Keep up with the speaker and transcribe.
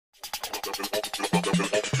I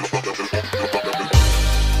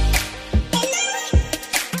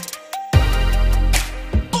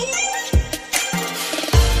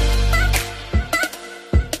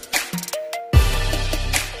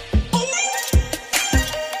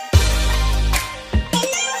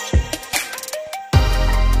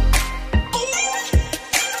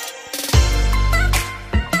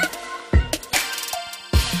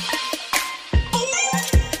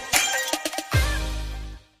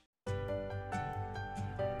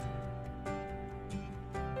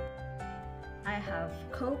have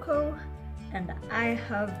Coco and I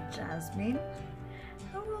have Jasmine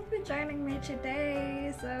who will be joining me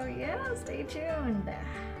today, so yeah, stay tuned.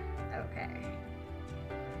 Okay.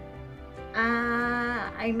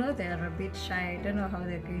 I know they're a bit shy. I don't know how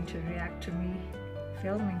they're going to react to me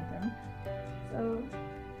filming them. So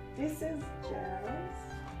this is Jazz.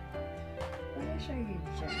 Let me show you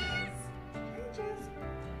Jazz. Hey Jazz.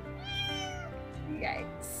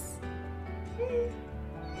 Yikes. Hey.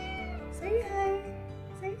 Say hi.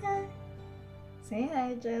 Say hi. Say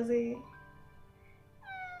hi, Jazzy.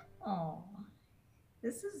 Oh,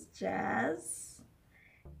 this is Jazz.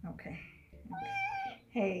 Okay.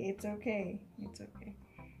 Hey, it's okay. It's okay.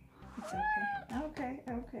 It's okay. Okay.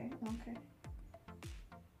 Okay. Okay.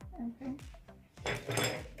 Okay.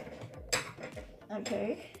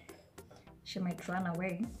 Okay. She might run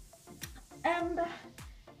away. And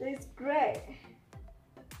there's Gray.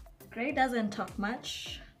 Gray doesn't talk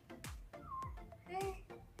much.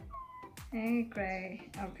 Hey, Gray.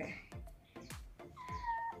 Okay.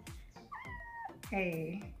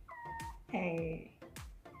 Hey. Hey.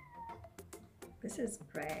 This is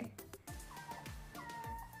Gray.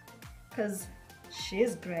 Because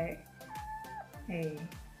she's Gray. Hey.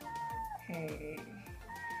 Hey.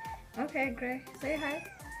 Okay, Gray. Say hi.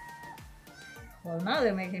 Well, now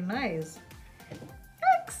they're making noise.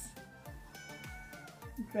 Thanks.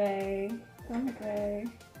 Gray. Come, Gray.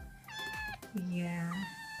 Yeah.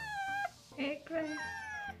 Hey, Gray.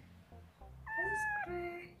 There's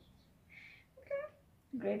Gray. Okay.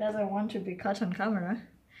 Gray doesn't want to be caught on camera.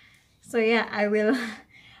 So yeah,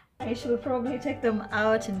 I should probably take them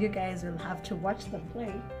out and you guys will have to watch them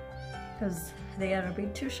play because they are a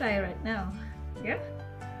bit too shy right now. Yeah?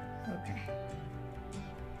 Okay.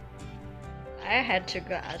 I had to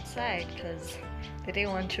go outside because they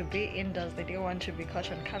didn't want to be indoors. They didn't want to be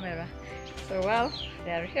caught on camera. So well,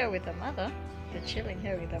 they're here with the mother. They're chilling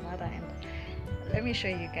here with the mother, and let me show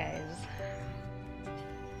you guys.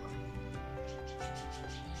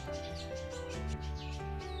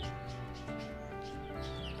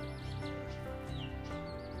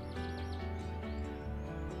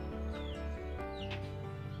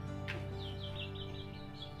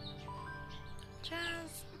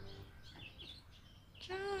 Jazz.